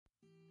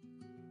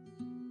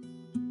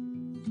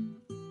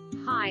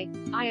Hi,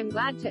 I am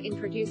glad to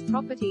introduce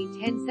property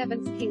 10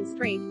 7 King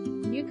Street,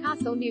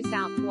 Newcastle, New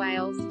South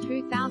Wales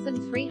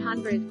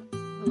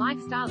 2300.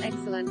 Lifestyle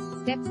excellence,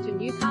 steps to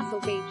Newcastle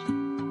Beach.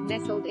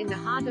 Nestled in the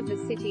heart of the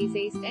city's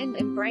east end,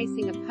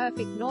 embracing a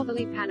perfect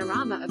northerly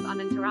panorama of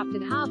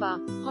uninterrupted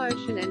harbour,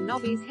 ocean and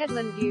Nobby's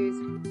headland views,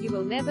 you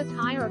will never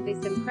tire of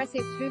this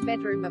impressive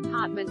two-bedroom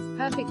apartment's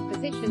perfect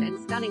position and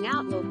stunning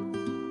outlook.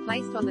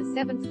 Placed on the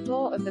 7th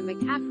floor of the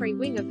McCaffrey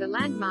wing of the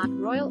landmark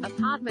Royal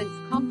Apartments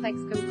complex,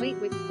 complete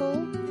with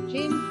pool,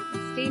 gym,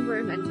 steam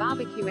room and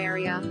barbecue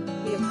area,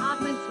 the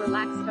apartment's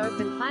relaxed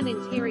open-plan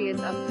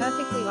interiors are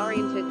perfectly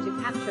oriented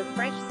to capture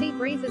fresh sea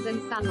breezes and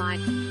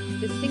sunlight.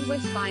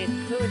 Distinguished by its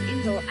fluid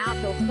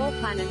indoor-outdoor floor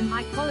plan and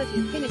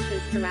high-quality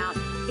finishes throughout,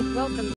 it welcomes